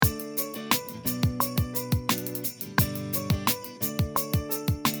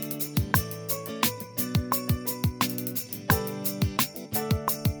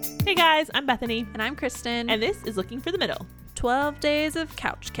Hey guys, I'm Bethany. And I'm Kristen. And this is Looking for the Middle. 12 Days of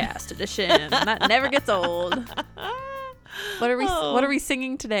Couchcast edition. That never gets old. What are we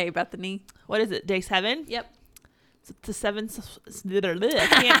singing today, Bethany? What is it? Day 7? Yep. It's the I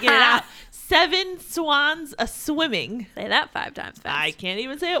can't get it out. 7 swans a swimming. Say that 5 times fast. I can't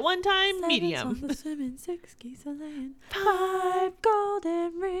even say it one time. 7 Medium. swans a swimming, 6 geese a laying, 5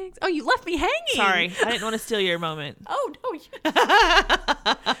 golden rings. Oh, you left me hanging. Sorry, I didn't want to steal your moment. Oh,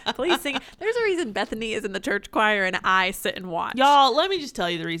 no. Please sing. There's a reason Bethany is in the church choir and I sit and watch. Y'all, let me just tell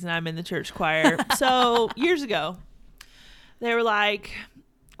you the reason I'm in the church choir. So years ago, they were like,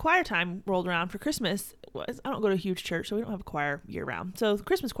 choir time rolled around for Christmas. I don't go to a huge church, so we don't have a choir year round. So the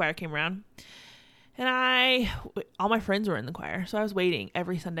Christmas choir came around, and all my friends were in the choir, so I was waiting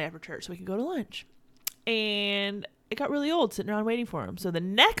every Sunday after church so we could go to lunch. And it got really old sitting around waiting for them. So the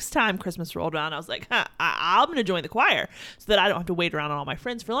next time Christmas rolled around, I was like, I'm going to join the choir so that I don't have to wait around on all my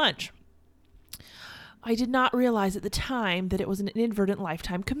friends for lunch. I did not realize at the time that it was an inadvertent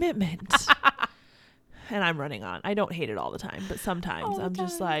lifetime commitment. And I'm running on. I don't hate it all the time, but sometimes I'm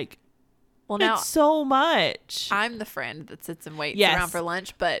just like, well, now it's so much. I'm the friend that sits and waits Yes. around for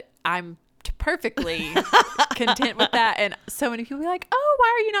lunch, but I'm perfectly content with that. And so many people be like, oh,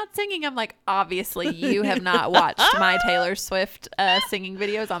 why are you not singing? I'm like, obviously you have not watched my Taylor Swift singing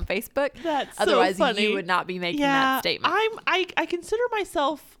videos on Facebook. That's Otherwise so funny. you would not be making that statement. I consider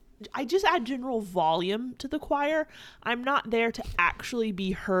myself, I just add general volume to the choir. I'm not there to actually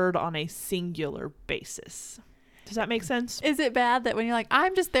be heard on a singular basis. Does that make sense? Is it bad that when you're like,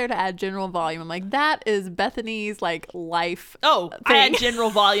 I'm just there to add general volume, I'm like, that is Bethany's like life Oh, thing. I add general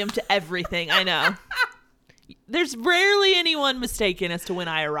volume to everything. I know. There's rarely anyone mistaken as to when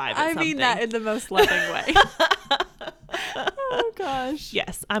I arrive at something. I mean that in the most loving way. Oh gosh.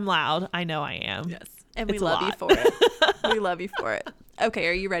 Yes, I'm loud. I know I am. Yes. And we It's a love you lot. for it. We love you for it. Okay,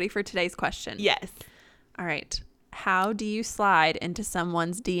 are you ready for today's question? Yes. All right. How do you slide into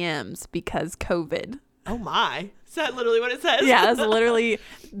someone's DMs because COVID? Oh my. Is that literally what it says? Yeah, that's literally,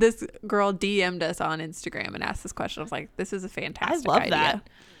 this girl DM'd us on Instagram and asked this question. I was like, this is a fantastic I love idea. that.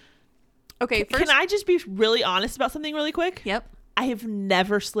 Okay, first. Can I just be really honest about something really quick? Yep. I have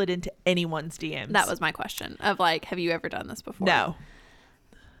never slid into anyone's DMs. That was my question of like, have you ever done this before? No.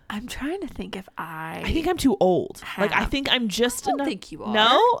 I'm trying to think if I think I'm too old. Like, I have. think I'm just I don't enough. think you are.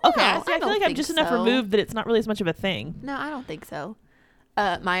 No? Okay. No, I I feel don't like I'm think just enough so. removed that it's not really as much of a thing. No, I don't think so.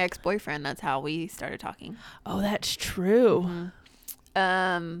 My ex-boyfriend, that's how we started talking. Oh, that's true.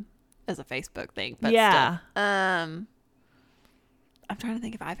 Mm-hmm. As a Facebook thing, but Yeah. still. I'm trying to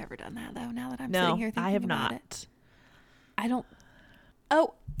think if I've ever done that though. Now that I'm sitting here thinking I have about not. it, I don't.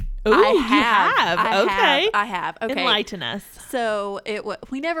 Oh, Ooh, I you have. Okay. I have. Okay. Enlighten us. So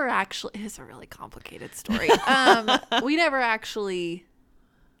we never actually. It's a really complicated story. We never actually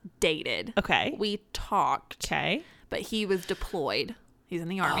dated. Okay. We talked. Okay. But he was deployed. He's in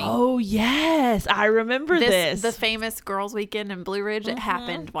the Army. Oh, yes. I remember this. The famous Girls Weekend in Blue Ridge. It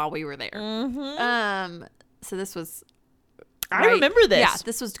happened while we were there. So this was. I remember this. Yeah,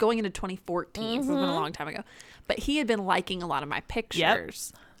 this was going into 2014. So it's been a long time ago. But he had been liking a lot of my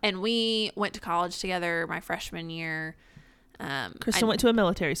pictures. Yep. And we went to college together my freshman year. Kristen went to a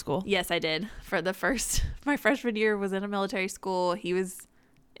military school. Yes, I did. My freshman year was in a military school. He was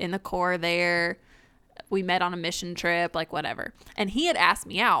in the Corps there. We met on a mission trip, like whatever. And he had asked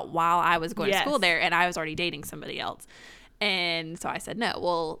me out while I was going to school there, and I was already dating somebody else. And so I said no.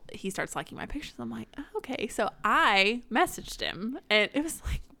 Well, he starts liking my pictures. I'm like, oh, okay. So I messaged him, and it was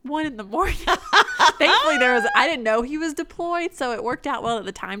like 1 a.m. Thankfully, I didn't know he was deployed, so it worked out well that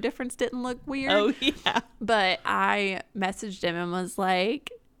the time difference didn't look weird. Oh, yeah. But I messaged him and was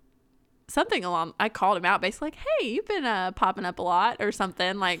like, something along, I called him out basically like, hey, you've been popping up a lot or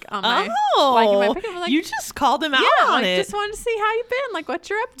something like on my liking my picture. Like, you just called him out on it. Just wanted to see how you've been, like what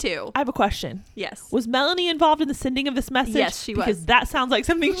you're up to. I have a question. Yes. Was Melanie involved in the sending of this message? Yes, she was. Because that sounds like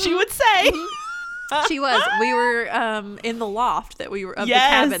something she would say. She was. We were in the loft that we were of the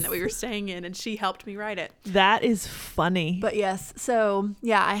cabin that we were staying in, and she helped me write it. That is funny. But yes, so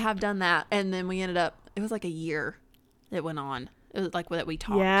yeah, I have done that, and then we ended up. It was like a year that went on. It was like that we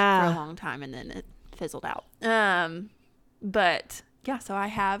talked for a long time, and then it fizzled out. But yeah, so I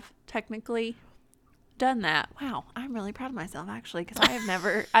have technically done that. Wow, I'm really proud of myself actually, because I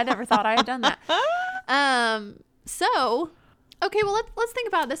never thought I had done that. So, okay, well let's think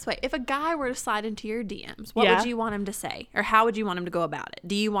about it this way. If a guy were to slide into your DMs, what would you want him to say, or how would you want him to go about it?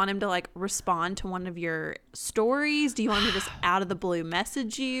 Do you want him to like respond to one of your stories? Do you want him to just out of the blue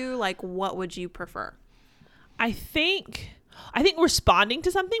message you? Like, what would you prefer? I think responding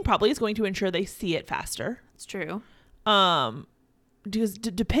to something probably is going to ensure they see it faster. It's true. because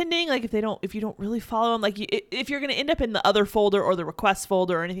depending, like if you don't really follow them, like if you're going to end up in the other folder or the request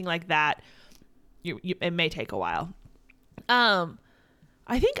folder or anything like that, it may take a while.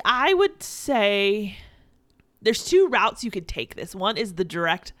 I think I would say there's 2 routes you could take this. One is the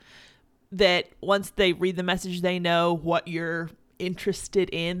direct, that once they read the message, they know what you're interested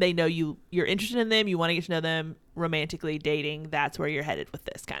in. They know you're interested in them. You want to get to know them romantically, dating. That's where you're headed with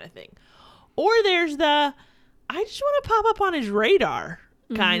this kind of thing. Or there's the, I just want to pop up on his radar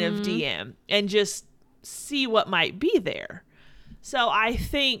kind of DM and just see what might be there. So I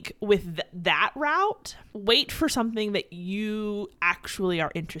think with that route, wait for something that you actually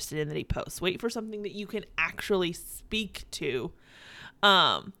are interested in that he posts. Wait for something that you can actually speak to.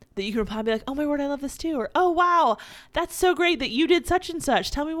 That you can reply and be like, oh my word, I love this too. Or, oh wow, that's so great that you did such and such.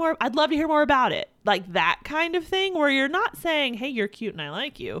 Tell me more. I'd love to hear more about it. Like that kind of thing where you're not saying, hey, you're cute and I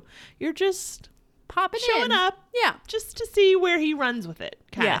like you. You're just showing up. Yeah. Just to see where he runs with it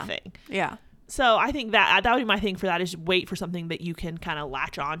kind of thing. Yeah. So I think that would be my thing for that, is wait for something that you can kind of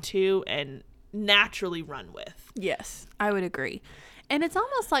latch onto and naturally run with. Yes, I would agree. And it's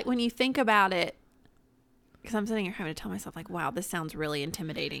almost like when you think about it, because I'm sitting here having to tell myself like, wow, this sounds really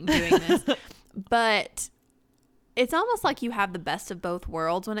intimidating doing this. But it's almost like you have the best of both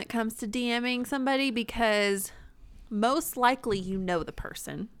worlds when it comes to DMing somebody, because most likely you know the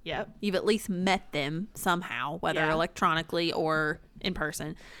person. Yep. You've at least met them somehow, whether electronically or in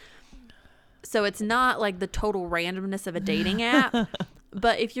person. So it's not like the total randomness of a dating app.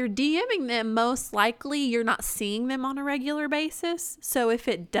 But if you're DMing them, most likely you're not seeing them on a regular basis. So if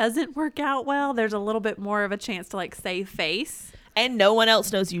it doesn't work out well, there's a little bit more of a chance to like save face. And no one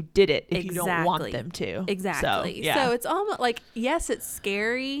else knows you did it if you don't want them to. Exactly. So it's almost like, yes, it's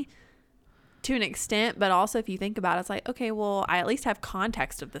scary to an extent, but also if you think about it, it's like, okay, well, I at least have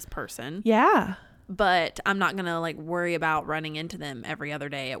context of this person. Yeah. But I'm not going to like worry about running into them every other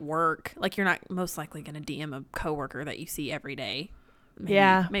day at work. Like you're not most likely going to DM a coworker that you see every day.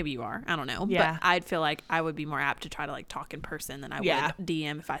 Maybe you are. I don't know. Yeah. But I'd feel like I would be more apt to try to like talk in person than I would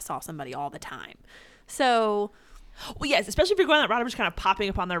DM if I saw somebody all the time. So, well, yes, especially if you're going that route of just kind of popping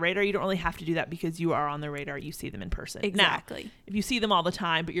up on their radar, you don't really have to do that because you are on their radar. You see them in person. Exactly. Now, if you see them all the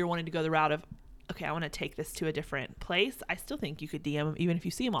time, but you're wanting to go the route of, okay, I want to take this to a different place, I still think you could DM them even if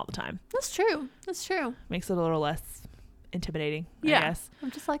you see them all the time. That's true. Makes it a little less intimidating, I guess. I'm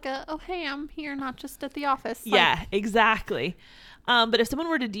just like, oh, hey, I'm here, not just at the office. Like, yeah, exactly. But if someone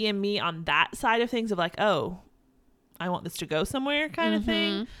were to DM me on that side of things of like, oh, I want this to go somewhere kind of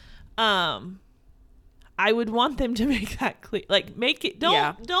thing, I would want them to make that clear. Like, make it,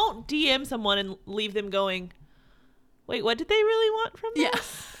 don't DM someone and leave them going, wait, what did they really want from this? Yeah.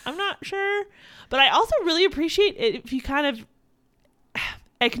 I'm not sure. But I also really appreciate it if you kind of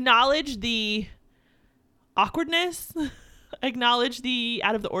acknowledge the awkwardness, acknowledge the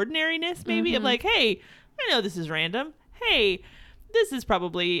out of the ordinariness, maybe, of like, hey, I know this is random. Hey, this is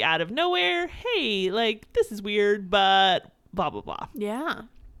probably out of nowhere. Hey, like, this is weird, but blah, blah, blah. Yeah.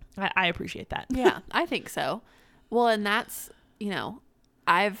 I appreciate that. Yeah, I think so. Well, and that's, when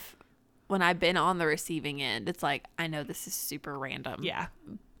I've been on the receiving end, it's like, I know this is super random. Yeah.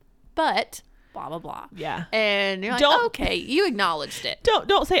 But blah, blah, blah. Yeah. And you're like, okay, you acknowledged it.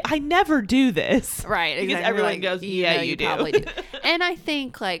 Don't say, I never do this. Right. Exactly. Because everyone goes, yeah, you do. Probably do. And I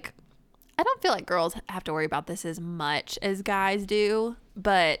think, like, I don't feel like girls have to worry about this as much as guys do,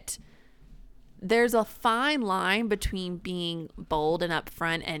 but there's a fine line between being bold and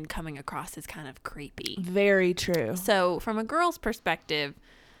upfront and coming across as kind of creepy. Very true. So from a girl's perspective,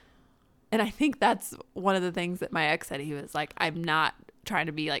 and I think that's one of the things that my ex said, he was like, I'm not trying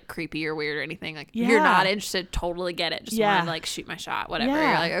to be like creepy or weird or anything. Like, you're not interested, totally get it. Just want to like shoot my shot, whatever.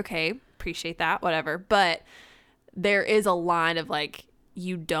 You're like, okay, appreciate that, whatever. But there is a line of like,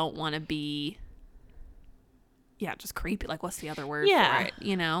 you don't want to be just creepy. Like, what's the other word for it,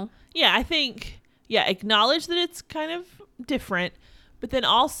 Yeah, I think, acknowledge that it's kind of different, but then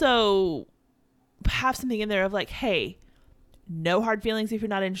also have something in there of like, hey, no hard feelings if you're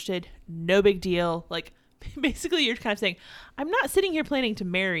not interested, no big deal. Like, basically you're kind of saying, I'm not sitting here planning to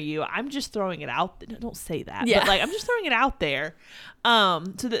marry you, I'm just throwing it out. Don't say that, but like, I'm just throwing it out there,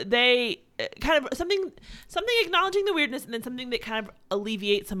 so that they kind of something acknowledging the weirdness, and then something that kind of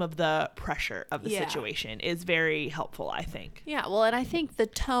alleviates some of the pressure of the situation is very helpful, I think. Well, and I think the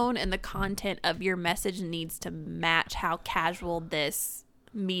tone and the content of your message needs to match how casual this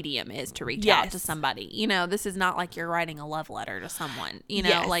medium is to reach out to somebody. This is not like you're writing a love letter to someone,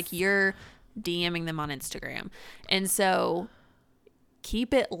 like you're DMing them on Instagram. And so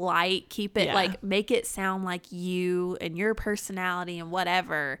keep it light, keep it like, make it sound like you and your personality and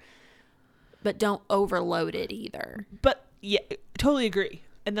whatever, but don't overload it either. But totally agree.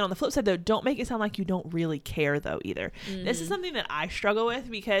 And then on the flip side, though, don't make it sound like you don't really care, though, either. Mm-hmm. This is something that I struggle with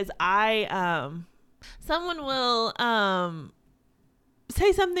because someone will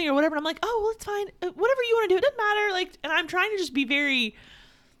say something or whatever, and I'm like, oh, well, it's fine. Whatever you want to do, it doesn't matter. Like, and I'm trying to just be very...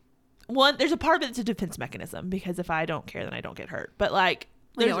 there's a part of it that's a defense mechanism, because if I don't care, then I don't get hurt. But, like...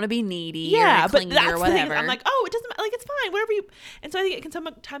 You don't want to be needy or clingy or whatever. I'm like, oh, it doesn't... Like, it's fine. Whatever you... And so I think it can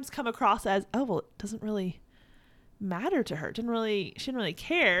sometimes come across as, oh, well, it doesn't really... matter to her. She didn't really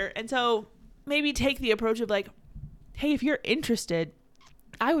care. And so maybe take the approach of like, hey, if you're interested,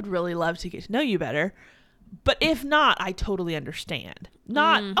 I would really love to get to know you better, but if not, I totally understand.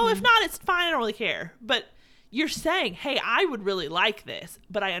 Not oh, if not, it's fine, I don't really care. But you're saying, hey, I would really like this,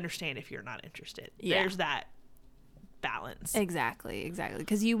 but I understand if you're not interested. There's that balance. Exactly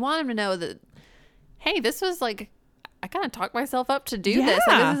because you want them to know that, hey, this was like, I kind of talked myself up to do this.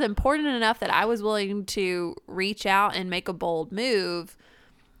 Like, this is important enough that I was willing to reach out and make a bold move,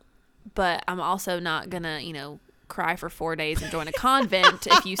 but I'm also not going to, cry for 4 days and join a convent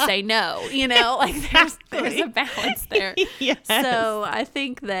if you say no, like there's a balance there. Yes. So I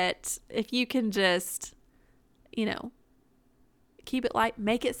think that if you can just, keep it light,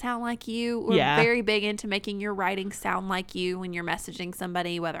 make it sound like you. We're very big into making your writing sound like you when you're messaging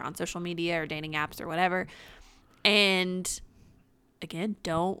somebody, whether on social media or dating apps or whatever. And again,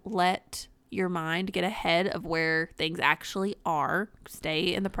 don't let your mind get ahead of where things actually are.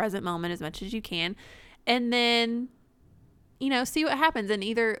 Stay in the present moment as much as you can. And then, see what happens. And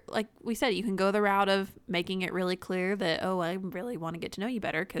either, like we said, you can go the route of making it really clear that, oh, I really want to get to know you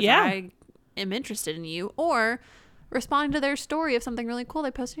better because I am interested in you. Or responding to their story of something really cool they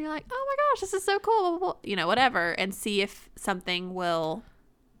posted and you're like, oh my gosh, this is so cool. Blah, blah, blah. Whatever. And see if something will...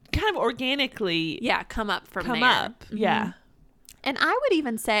 kind of organically come up from there. Mm-hmm. And I would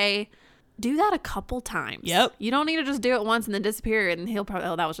even say do that a couple times. You don't need to just do it once and then disappear and he'll probably,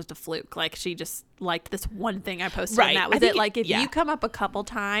 oh, that was just a fluke, like she just liked this one thing I posted and that was it. Like if you come up a couple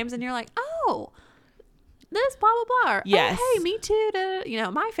times and you're like, oh, this blah blah blah, or, oh, hey, me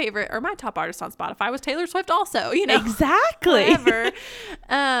too, my favorite or my top artist on Spotify was Taylor Swift also, exactly, whatever.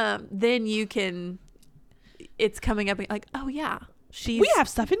 Then you can, it's coming up like, oh yeah, we have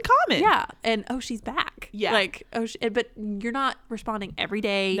stuff in common. Yeah. And, oh, she's back. Yeah. Like, oh, but you're not responding every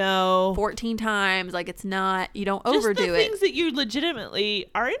day. No. 14 times. Like, it's not, you don't overdo it. Just the things that you legitimately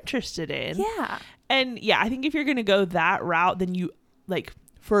are interested in. Yeah. And I think if you're going to go that route, then you, like,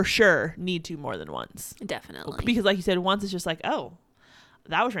 for sure need to more than once. Definitely. Because, like you said, once it's just like, oh,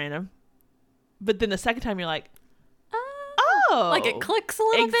 that was random. But then the second time you're like, oh. Like, it clicks a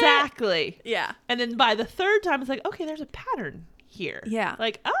little bit. Exactly. Yeah. And then by the third time, it's like, okay, there's a pattern here. Yeah.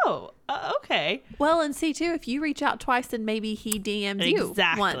 Like, oh, okay. Well, and see too, if you reach out twice, then maybe he DMs you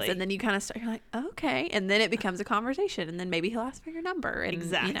once, and then you kind of start, you're like, okay, and then it becomes a conversation, and then maybe he'll ask for your number, and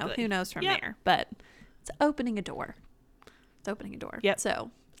who knows from there. But it's opening a door. Yep.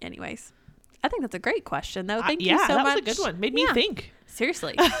 So, anyways, I think that's a great question, though. Thank you so much. Yeah, that was a good one. Made me think.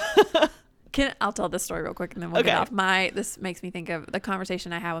 Seriously. I'll tell this story real quick and then we'll get off. This makes me think of the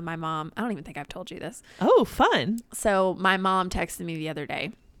conversation I had with my mom. I don't even think I've told you this. Oh, fun. So my mom texted me the other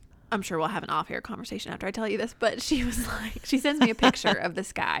day. I'm sure we'll have an off-air conversation after I tell you this, but she was like, she sends me a picture of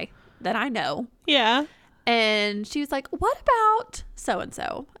this guy that I know. Yeah. And she was like, what about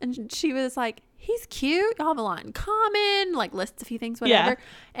so-and-so? And she was like, he's cute. Y'all have a lot in common, like lists a few things, whatever. Yeah.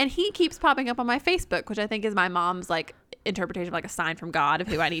 And he keeps popping up on my Facebook, which I think is my mom's like interpretation of like a sign from God of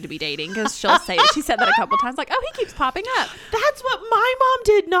who I need to be dating, because she'll say it. She said that a couple times, like, oh, he keeps popping up. That's what my mom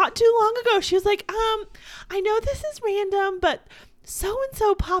did not too long ago. She was like, I know this is random, but so and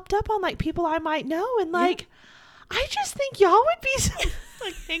so popped up on like people I might know, and like I just think y'all would be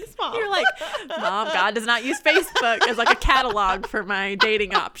like, thanks, Mom. You're like, Mom, God does not use Facebook as like a catalog for my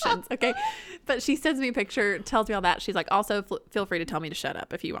dating options. Okay. But she sends me a picture, tells me all that. She's like, also feel free to tell me to shut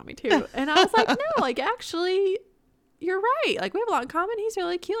up if you want me to. And I was like, no, like actually you're right. Like we have a lot in common. He's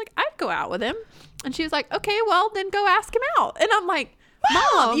really cute. Like I'd go out with him. And she was like, okay, well then go ask him out. And I'm like,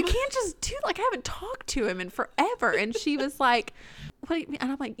 Mom, you can't just do, like, I haven't talked to him in forever. And she was like, what do you mean?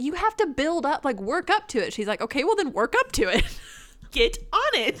 And I'm like, you have to build up, like work up to it. She's like, okay, well then work up to it. Get on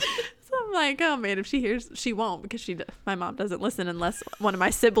it. So I'm like, oh man, if she hears, she won't, because my mom doesn't listen unless one of my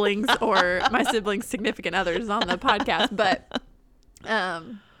siblings or my siblings' significant others is on the podcast. But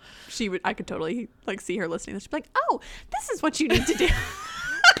I could totally like see her listening. She'd be like, oh, this is what you need to do.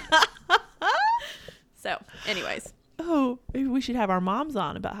 So anyways. Oh, maybe we should have our moms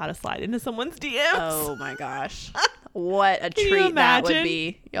on about how to slide into someone's DMs. Oh my gosh. What a treat that would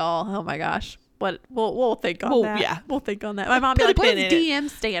be, y'all. Oh my gosh. We'll think on that. Yeah. We'll think on that. My mom be like, what does DM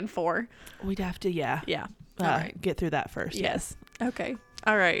stand for? We'd have to, yeah. All right. Get through that first. Yes. Okay.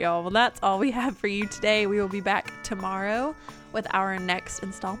 All right, y'all. Well, that's all we have for you today. We will be back tomorrow with our next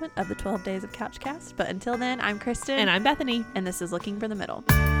installment of the 12 Days of Couchcast. But until then, I'm Kristen. And I'm Bethany. And this is Looking for the Middle.